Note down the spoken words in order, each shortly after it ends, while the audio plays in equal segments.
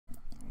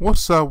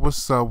What's up?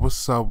 It's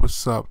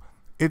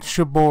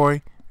your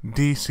boy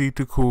DC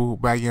Too Cool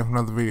back again for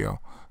another video.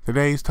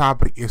 Today's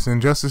topic is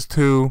Injustice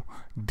 2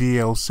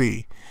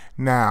 DLC.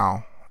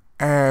 Now,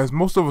 as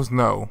most of us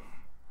know,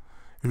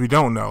 if you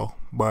don't know,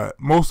 but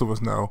most of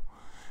us know,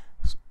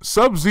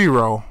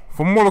 Subzero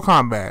from Mortal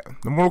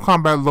Kombat, the Mortal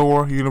Kombat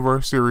lore,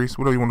 universe, series,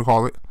 whatever you want to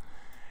call it,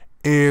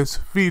 is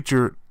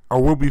featured,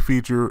 or will be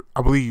featured,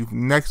 I believe,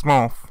 next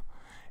month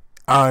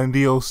in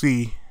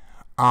DLC.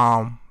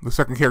 The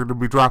second character to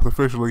be dropped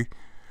officially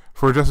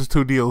for Injustice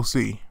 2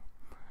 DLC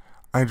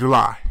in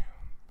July.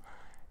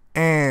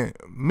 And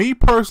me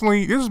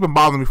personally, this has been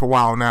bothering me for a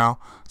while now,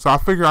 so I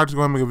figured I'd just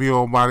go ahead and make a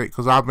video about it,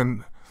 because I've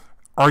been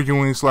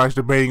arguing /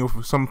 debating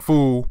with some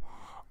fool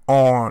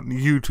on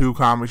YouTube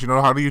comments. You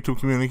know how the YouTube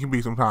community can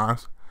be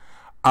sometimes,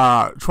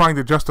 trying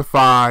to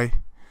justify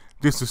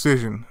this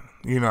decision.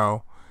 You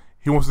know,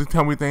 he wants to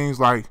tell me things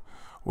like,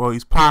 well,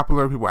 he's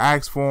popular, people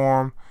ask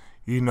for him,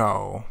 you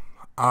know,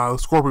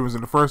 Scorpion was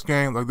in the first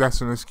game, like that's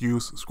an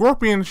excuse.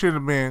 Scorpion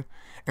shouldn't have been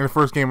in the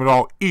first game at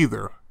all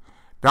either.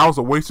 That was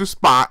a wasted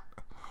spot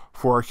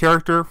for a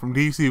character from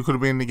DC who could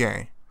have been in the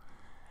game.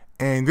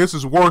 And this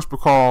is worse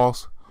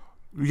because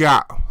we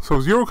got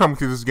Subzero coming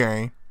to this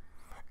game,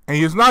 and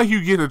it's not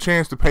you get a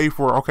chance to pay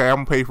for, okay,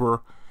 I'm gonna pay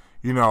for,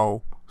 you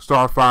know,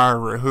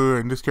 Starfire, Red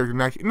Hood, and this character and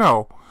that.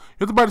 No, you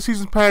have to buy the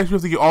season pass. You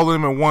have to get all of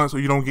them at once, or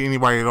you don't get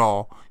anybody at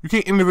all. You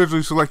can't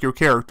individually select your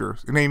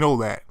characters, and they know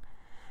that.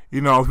 You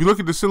know, if you look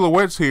at the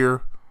silhouettes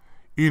here,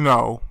 you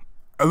know,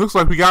 it looks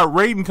like we got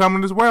Raiden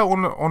coming as well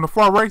on the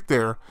far right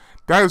there.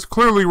 That is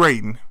clearly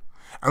Raiden.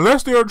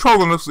 Unless they're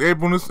trolling us,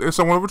 everyone is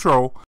somewhat of a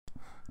troll,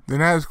 then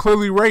that is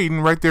clearly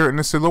Raiden right there in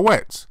the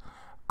silhouettes.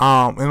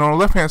 And on the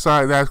left-hand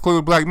side, that is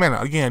clearly Black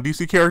Manta. Again,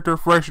 DC character,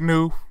 fresh,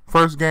 new,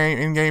 first game,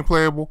 in-game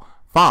playable,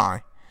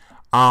 fine.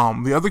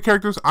 The other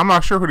characters, I'm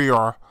not sure who they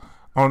are.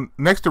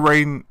 Next to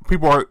Raiden,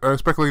 people are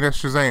speculating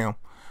that's Shazam.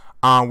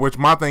 Which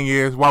my thing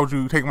is, why would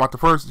you take him out take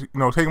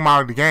him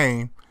out of the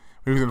game,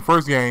 if he was in the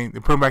first game,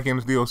 and put him back in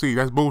this DLC?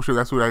 That's bullshit.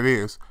 That's who that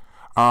is.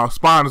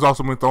 Spawn has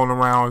also been thrown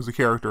around as a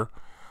character.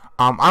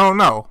 I don't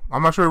know.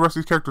 I'm not sure who the rest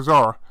of these characters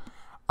are.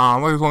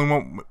 There's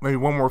only maybe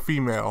one more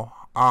female.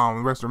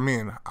 The rest are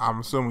men,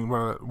 I'm assuming,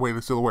 by the way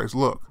the silhouettes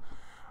look.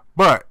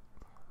 But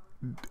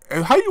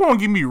how you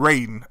want to give me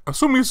Raiden,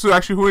 assuming this is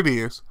actually who it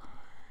is,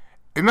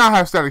 and not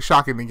have Static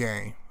Shock in the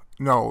game?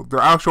 No, the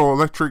actual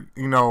electric,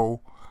 you know,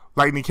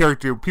 lightning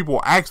character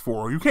people ask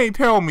for. You can't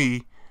tell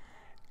me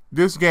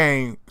this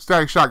game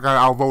Static Shock got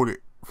outvoted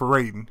for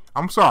Raiden.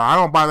 I'm sorry, I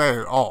don't buy that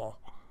at all.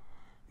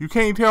 You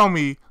can't tell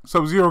me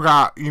Subzero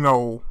got, you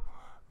know,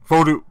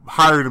 voted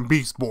higher than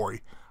Beast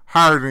Boy,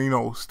 higher than, you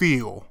know,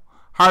 Steel,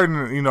 higher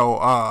than, you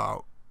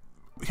know,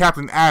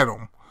 Captain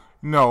Atom.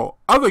 You know,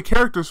 other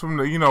characters from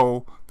the, you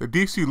know, the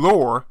DC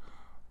lore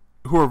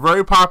who are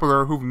very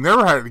popular, who've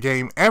never had a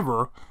game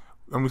ever.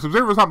 I mean,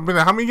 Subzero's not been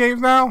in how many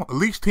games now? At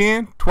least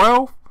 10,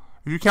 12?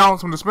 If you count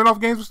some of the spin-off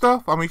games and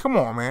stuff. I mean, come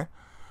on, man.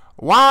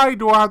 Why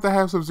do I have to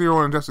have Subzero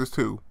in Injustice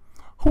 2?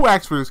 Who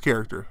asked for this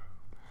character?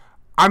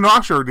 I know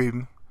I sure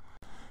didn't.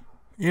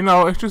 You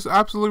know, it's just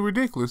absolutely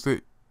ridiculous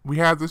that we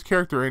have this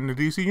character in the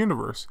DC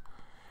universe.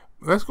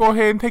 Let's go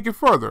ahead and take it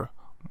further.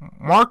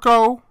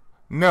 Marco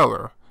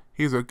Neller.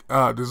 He's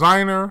a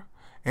designer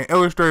and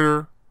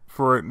illustrator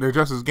for the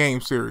Justice game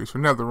series for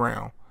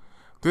NetherRealm.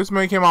 This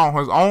man came out on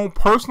his own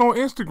personal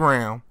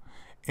Instagram,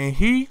 and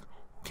he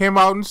came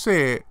out and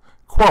said,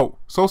 quote,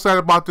 so sad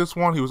about this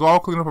one. He was all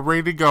cleaned up and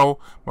ready to go,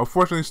 but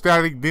unfortunately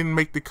Static didn't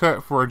make the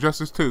cut for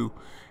Injustice 2.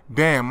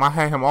 Damn, I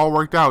had him all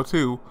worked out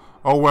too.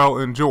 Oh well,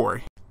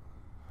 enjoy.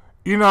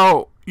 You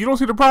know, you don't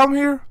see the problem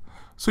here?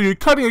 So you're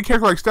cutting a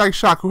character like Static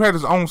Shock, who had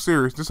his own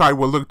series. This is how he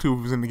would look too if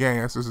he was in the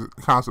game. That's just,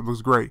 the concept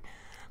looks great.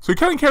 So you're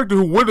cutting a character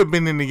who would have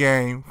been in the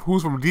game,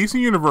 who's from DC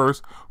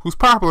Universe, who's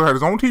popular, had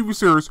his own TV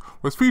series,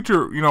 was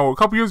featured, you know, a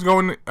couple years ago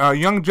in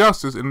Young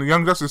Justice, and the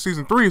Young Justice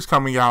Season 3 is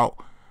coming out.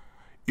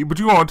 But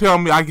you're going to tell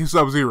me I get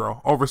Subzero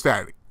over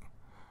Static.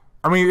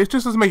 I mean, it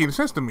just doesn't make any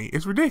sense to me.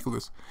 It's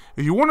ridiculous.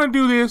 If you want to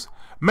do this,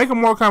 make a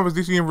Mortal Kombat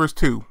DC Universe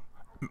 2.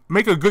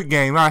 Make a good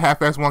game, not a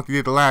half-assed one like you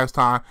did the last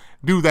time.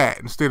 Do that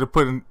instead of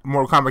putting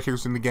Mortal Kombat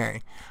characters in the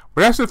game.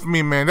 But that's it for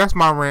me, man. That's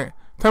my rant.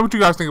 Tell me what you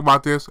guys think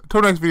about this.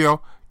 Until next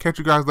video, catch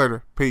you guys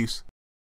later. Peace.